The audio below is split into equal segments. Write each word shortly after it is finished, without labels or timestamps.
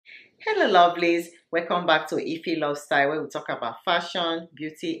Hello lovelies, welcome back to Ify Lifestyle, where we talk about fashion,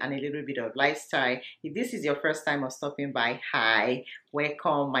 beauty and a little bit of lifestyle. If this is your first time of stopping by, hi,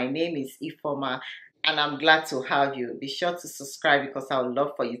 welcome. My name is Ifoma and I'm glad to have you. Be sure to subscribe because I would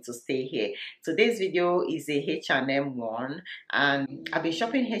love for you to stay here. Today's video is a H&M one, and I've been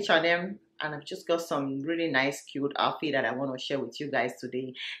shopping H&M and I've just got some really nice cute outfit that I want to share with you guys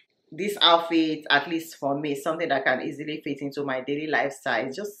today. This outfit, at least for me, is something that can easily fit into my daily lifestyle.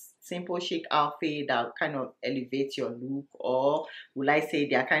 It's just simple chic outfit that kind of elevate your look, or will I say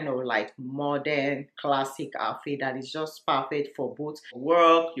they're kind of like modern classic outfit that is just perfect for both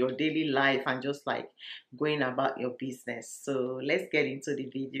work, your daily life, and just like going about your business. So let's get into the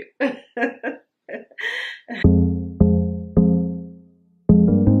video.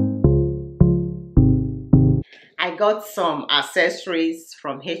 I got some accessories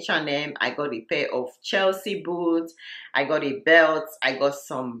from H&M. I got a pair of Chelsea boots. I got a belt. I got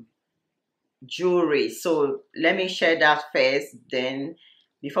some jewelry. So let me share that first, then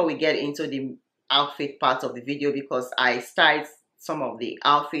before we get into the outfit part of the video, because I start some of the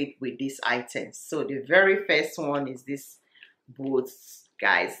outfit with these items. So the very first one is this boots.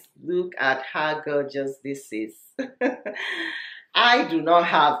 Guys, look at how gorgeous this is. I do not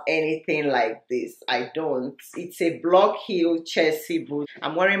have anything like this. I don't. It's a block heel Chelsea boot.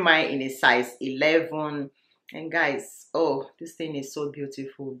 I'm wearing mine in a size 11. And guys, oh, this thing is so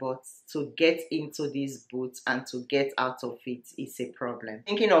beautiful, but to get into these boots and to get out of it is a problem.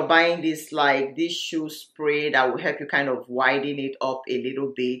 Thinking of buying this, like this shoe spray that will help you kind of widen it up a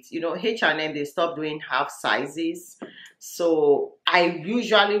little bit. You know, H&M, they stopped doing half sizes. So I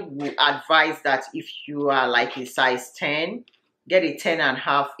usually would advise that if you are like a size 10, get a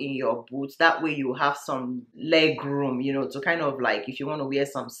 10.5 in your boots. That way you have some leg room, you know, to kind of like, if you want to wear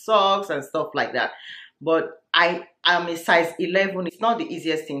some socks and stuff like that. But I am a size 11. It's not the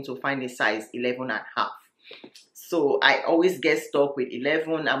easiest thing to find a size 11.5. So I always get stuck with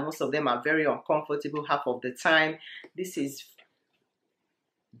 11, and most of them are very uncomfortable half of the time. This is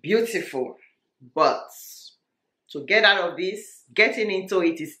beautiful, but to get out of this, getting into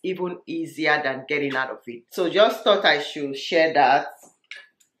it is even easier than getting out of it. So just thought I should share that.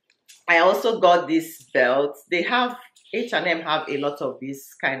 I also got this belt. They have, H&M have a lot of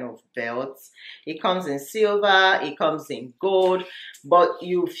these kind of belts. It comes in silver, it comes in gold, but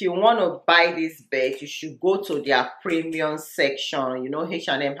if you want to buy this belt, you should go to their premium section. You know,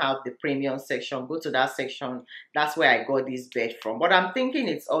 H&M have the premium section. Go to that section. That's where I got this belt from. But I'm thinking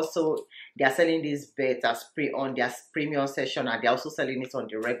it's also, they're selling this belt as on their premium section, and they're also selling it on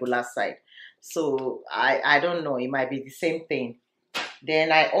the regular side. So I don't know, it might be the same thing.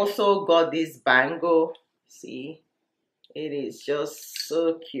 Then I also got this bangle. See, it is just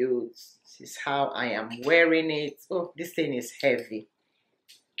so cute. This is how I am wearing it. Oh, this thing is heavy.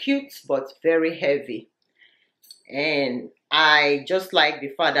 Cute, but very heavy. And I just like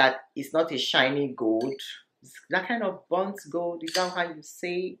the fact that it's not a shiny gold. It's that kind of burnt gold. Is that how you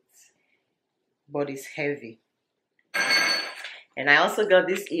say it? But it's heavy. And I also got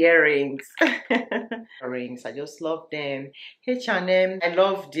these earrings. Earrings, I just love them. H&M, I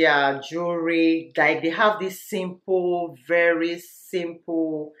love their jewelry. Like, they have this simple, very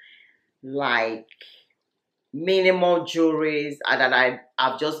simple, like minimal jewelries that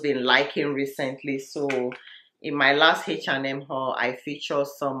I've just been liking recently. So in my last H&M haul, I featured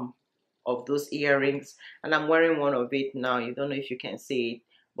some of those earrings, and I'm wearing one of it now. You don't know if you can see it,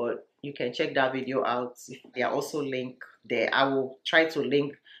 but you can check that video out. They are also linked there. I will try to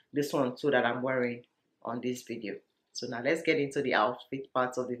link this one too that I'm wearing on this video. So now let's get into the outfit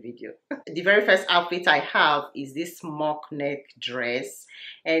part of the video. The very first outfit I have is this mock neck dress,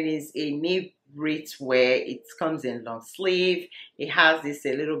 and it's a knee wrist wear. It comes in long sleeve. It has this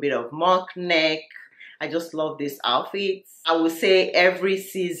a little bit of mock neck. I just love this outfit. I would say every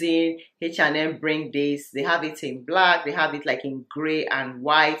season H&M bring this. They have it in black. They have it like in gray and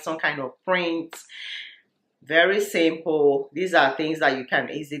white, some kind of print. Very simple. These are things that you can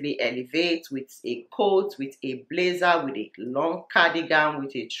easily elevate with a coat, with a blazer, with a long cardigan,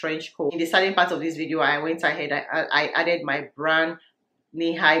 with a trench coat. In the starting part of this video, I went ahead, I added my brand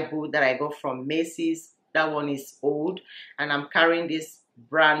knee-high boot that I got from Macy's. That one is old, and I'm carrying this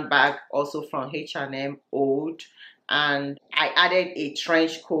brand bag also from H&M, old, and I added a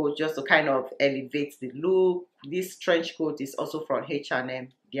trench coat just to kind of elevate the look. This trench coat is also from H&M.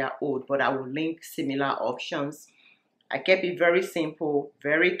 They are old, but I will link similar options. I kept it very simple,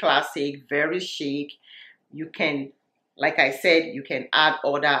 very classic, very chic. You can, like I said, you can add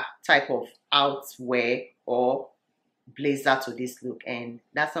other type of outwear or blazer to this look, and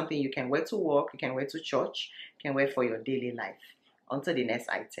that's something you can wear to work, you can wear to church, you can wear for your daily life. On to the next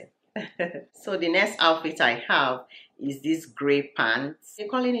item. So the next outfit I have is this gray pants. They're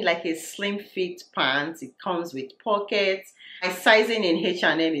calling it like a slim fit pants. It comes with pockets. My sizing in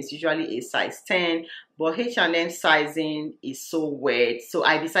H&M is usually a size 10, but H&M sizing is so weird. So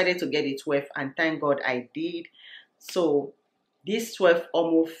I decided to get a 12, and thank God I did. So this 12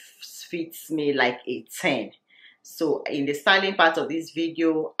 almost fits me like a 10. So in the styling part of this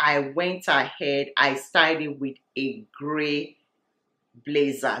video, I went ahead, I styled it with a gray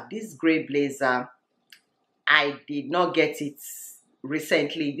blazer. This gray blazer, I did not get it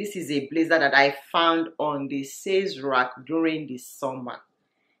recently. This is a blazer that I found on the sales rack during the summer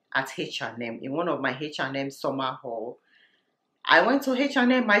at H&M, in one of my H&M summer haul. I went to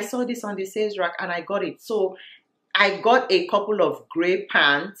H&M, I saw this on the sales rack and I got it. So I got a couple of gray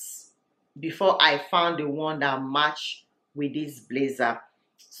pants before I found the one that matched with this blazer.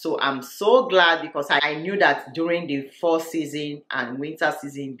 So I'm so glad, because I knew that during the fall season and winter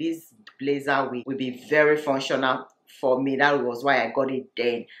season, this blazer will be very functional for me. That was why I got it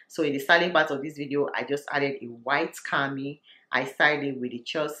then. So in the styling part of this video, I just added a white cami. I styled it with the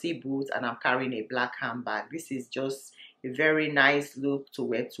Chelsea boots, and I'm carrying a black handbag. This is just a very nice look to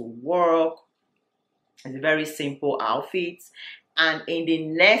wear to work. It's a very simple outfit. And in the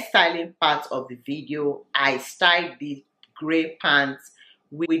next styling part of the video, I styled the gray pants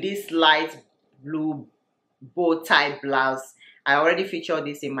with this light blue bow tie blouse. I already featured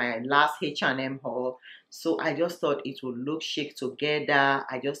this in my last H&M haul, so I just thought it would look chic together.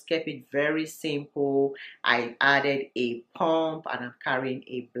 I just kept it very simple. I added a pump, and I'm carrying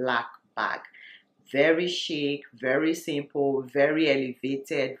a black bag. Very chic, very simple, very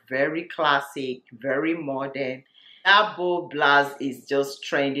elevated, very classic, very modern. That bow blouse is just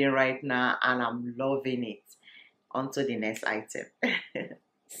trending right now, and I'm loving it. On to the next item.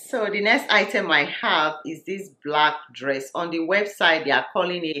 So the next item I have is this black dress. On the website, they are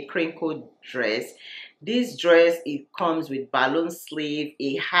calling it a crinkled dress. This dress, it comes with balloon sleeve.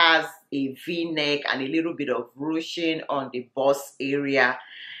 It has a V-neck and a little bit of ruching on the bust area.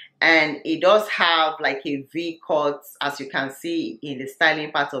 And it does have like a V-cut, as you can see in the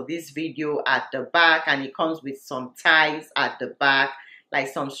styling part of this video, at the back. And it comes with some ties at the back, like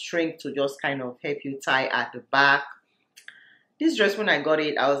some string to just kind of help you tie at the back. This dress, when I got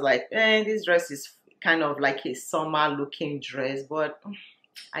it, I was like, this dress is kind of like a summer looking dress, but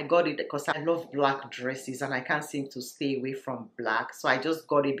I got it because I love black dresses and I can't seem to stay away from black. So I just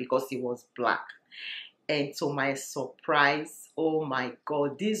got it because it was black. And to my surprise, oh my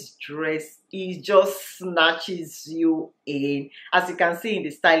God, this dress, it just snatches you in. As you can see in the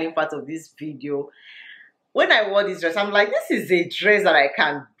styling part of this video, when I wore this dress, I'm like, this is a dress that I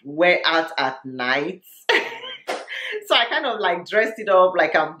can wear out at night. So I kind of like dressed it up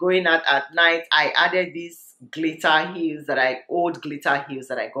like I'm going out at night. I added these glitter heels old glitter heels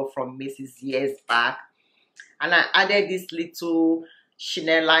that I got from Macy's years back. And I added this little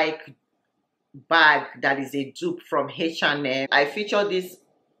Chanel-like bag that is a dupe from H&M. I featured this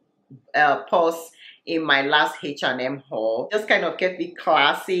purse in my last H&M haul. Just kind of kept it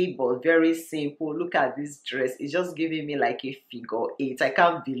classy but very simple. Look at this dress. It's just giving me like a figure 8. I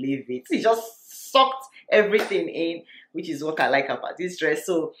can't believe it. It just sucked everything in, which is what I like about this dress.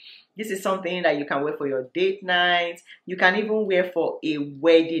 So this is something that you can wear for your date night. You can even wear for a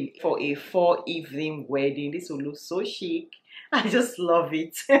wedding, for a fall evening wedding. This will look so chic. I just love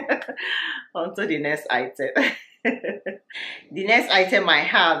it. On to the next item. The next item I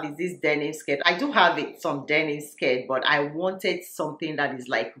have is this denim skirt. I do have some denim skirt, but I wanted something that is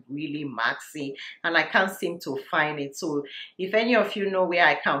like really maxi, and I can't seem to find it. So if any of you know where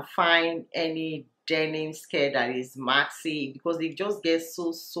I can find any denim skirt that is maxi, because it just gets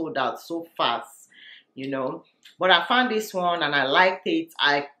so sold out so fast, you know. But I found this one and I liked it.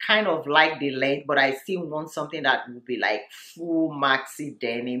 I kind of like the length, but I still want something that will be like full maxi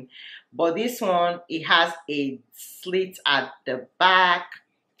denim. But this one, it has a slit at the back.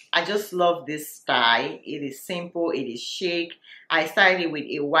 I just love this style. It is simple, it is chic. I styled it with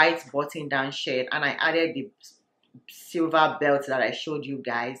a white button down shirt, and I added the silver belt that I showed you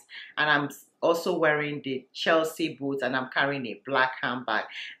guys. And I'm also wearing the Chelsea boots, and I'm carrying a black handbag.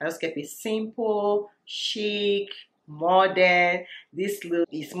 I just kept it simple, chic, modern. This look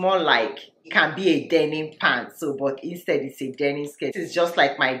is more like, it can be a denim pants, so but instead it's a denim skirt. It's just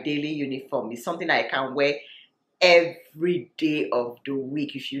like my daily uniform. It's something I can wear every day of the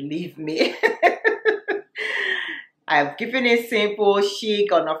week if you leave me. I've given it simple,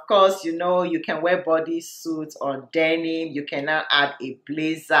 chic, and of course, you know, you can wear bodysuits on denim. You can now add a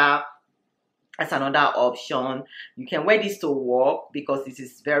blazer. That's another option. You can wear this to work because this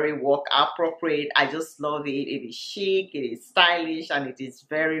is very work appropriate. I just love it. It is chic, it is stylish, and it is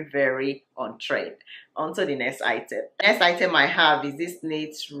very, very on trend. On to the next item. Next item I have is this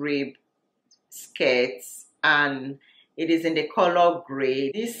knit rib skirt, and it is in the color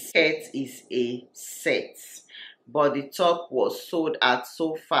gray. This skirt is a set, but the top was sold out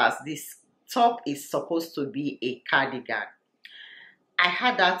so fast. This top is supposed to be a cardigan. I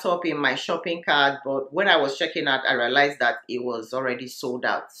had that top in my shopping cart, but when I was checking out, I realized that it was already sold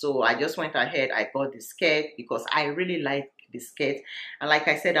out. So I just went ahead, I bought the skirt because I really like the skirt. And like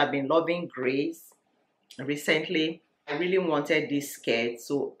I said, I've been loving grays recently. I really wanted this skirt,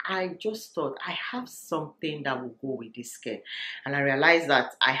 so I just thought I have something that will go with this skirt. And I realized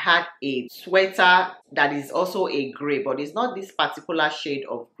that I had a sweater that is also a gray, but it's not this particular shade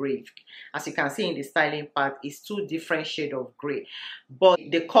of gray. As you can see in the styling part, it's two different shades of gray, but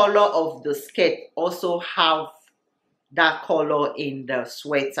the color of the skirt also have that color in the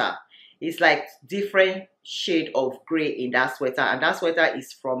sweater. It's like different shade of gray in that sweater, and that sweater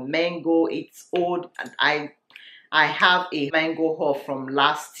is from Mango. It's old, and I have a mango haul from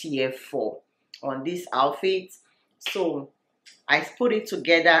last year on this outfit. So I put it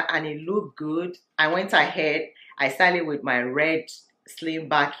together and it looked good. I went ahead, I styled it with my red slim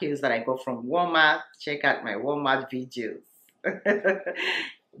back heels that I got from Walmart. Check out my Walmart videos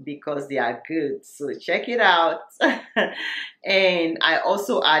because they are good. So check it out. And I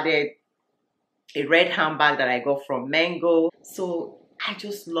also added a red handbag that I got from Mango. So I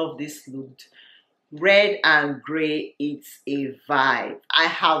just love this look. Red and gray, it's a vibe. I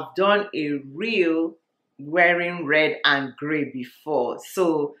have done a reel wearing red and gray before,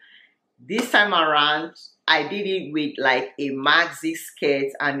 so this time around I did it with like a maxi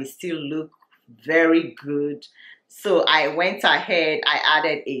skirt and it still looked very good. So I went ahead, I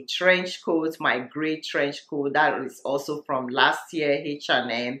added a trench coat, my gray trench coat that is also from last year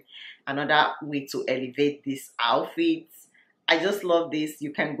H&M. Another way to elevate this outfit. I just love this.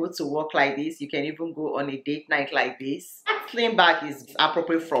 You can go to work like this. You can even go on a date night like this. Slim back is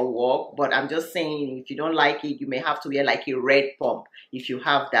appropriate for work, but I'm just saying if you don't like it, you may have to wear like a red pump if you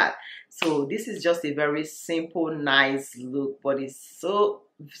have that. So this is just a very simple, nice look, but it's so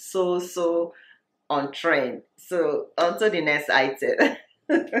on trend. So on to the next item.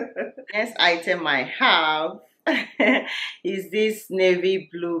 Next item I have is this navy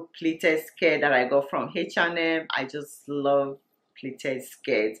blue pleated skirt that I got from H&M. I just love pleated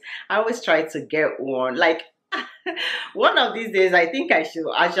skirts. I always try to get one. Like one of these days, I think I should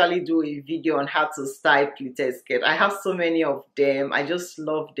actually do a video on how to style pleated skirt. I have so many of them. I just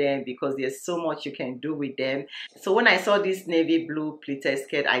love them because there's so much you can do with them. So when I saw this navy blue pleated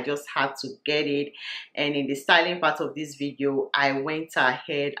skirt, I just had to get it. And in the styling part of this video, I went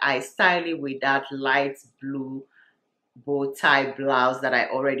ahead, I styled it with that light blue bow tie blouse that I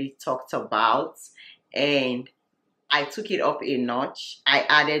already talked about, and I took it up a notch. I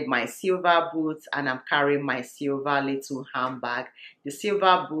added my silver boots and I'm carrying my silver little handbag. The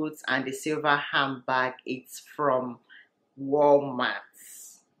silver boots and the silver handbag, it's from Walmart.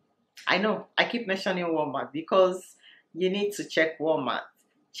 I know I keep mentioning Walmart because you need to check Walmart.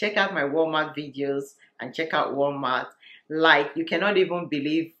 Check out my Walmart videos and check out Walmart. Like, you cannot even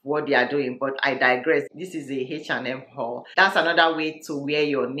believe what they are doing, but I digress. This is a H&M haul. That's another way to wear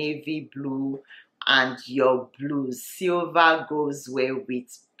your navy blue and your blue. Silver goes well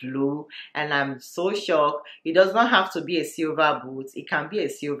with blue, and I'm so shocked. It does not have to be a silver boot. It can be a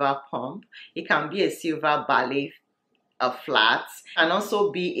silver pump. It can be a silver ballet flat, and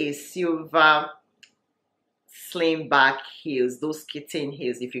also be a silver slim back heels, those kitten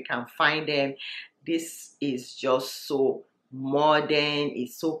heels if you can find them. This is just so modern,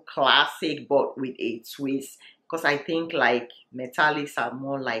 it's so classic, but with a twist, because I think like metallics are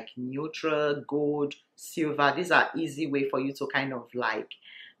more like neutral, gold, silver. These are easy way for you to kind of like,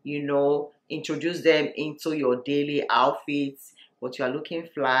 you know, introduce them into your daily outfits, but you're looking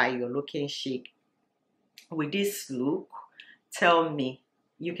fly, you're looking chic with this look. Tell me,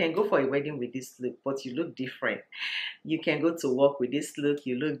 you can go for a wedding with this look, but you look different. You can go to work with this look,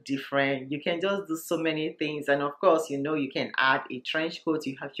 you look different. You can just do so many things. And of course, you know, you can add a trench coat.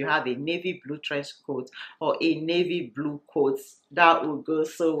 You have a navy blue trench coat or a navy blue coat. That will go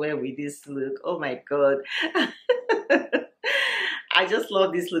so well with this look. Oh my God. I just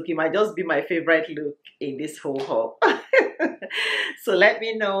love this look. It might just be my favorite look in this whole haul. So let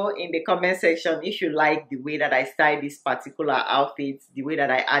me know in the comment section if you like the way that I styled this particular outfit, the way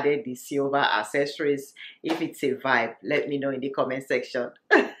that I added the silver accessories. If it's a vibe, let me know in the comment section.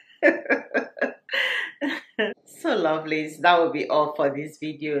 So lovely. That will be all for this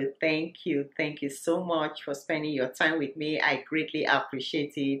video. Thank you. Thank you so much for spending your time with me. I greatly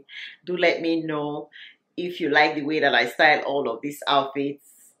appreciate it. Do let me know if you like the way that I style all of these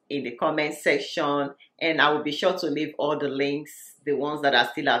outfits in the comment section. And I will be sure to leave all the links, the ones that are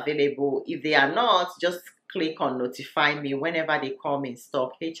still available. If they are not, just click on notify me. Whenever they come in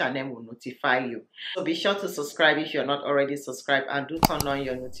stock, H&M will notify you. So be sure to subscribe if you're not already subscribed, and do turn on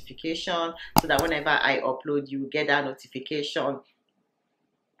your notification so that whenever I upload, you get that notification.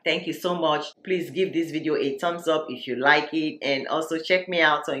 Thank you so much. Please give this video a thumbs up if you like it, and also check me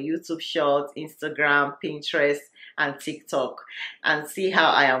out on YouTube Shorts, Instagram, Pinterest, and TikTok, and see how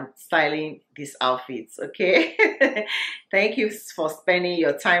I am styling these outfits. Okay. Thank you for spending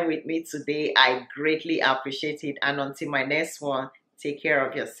your time with me today. I greatly appreciate it, and until my next one, take care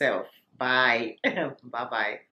of yourself. Bye. Bye bye.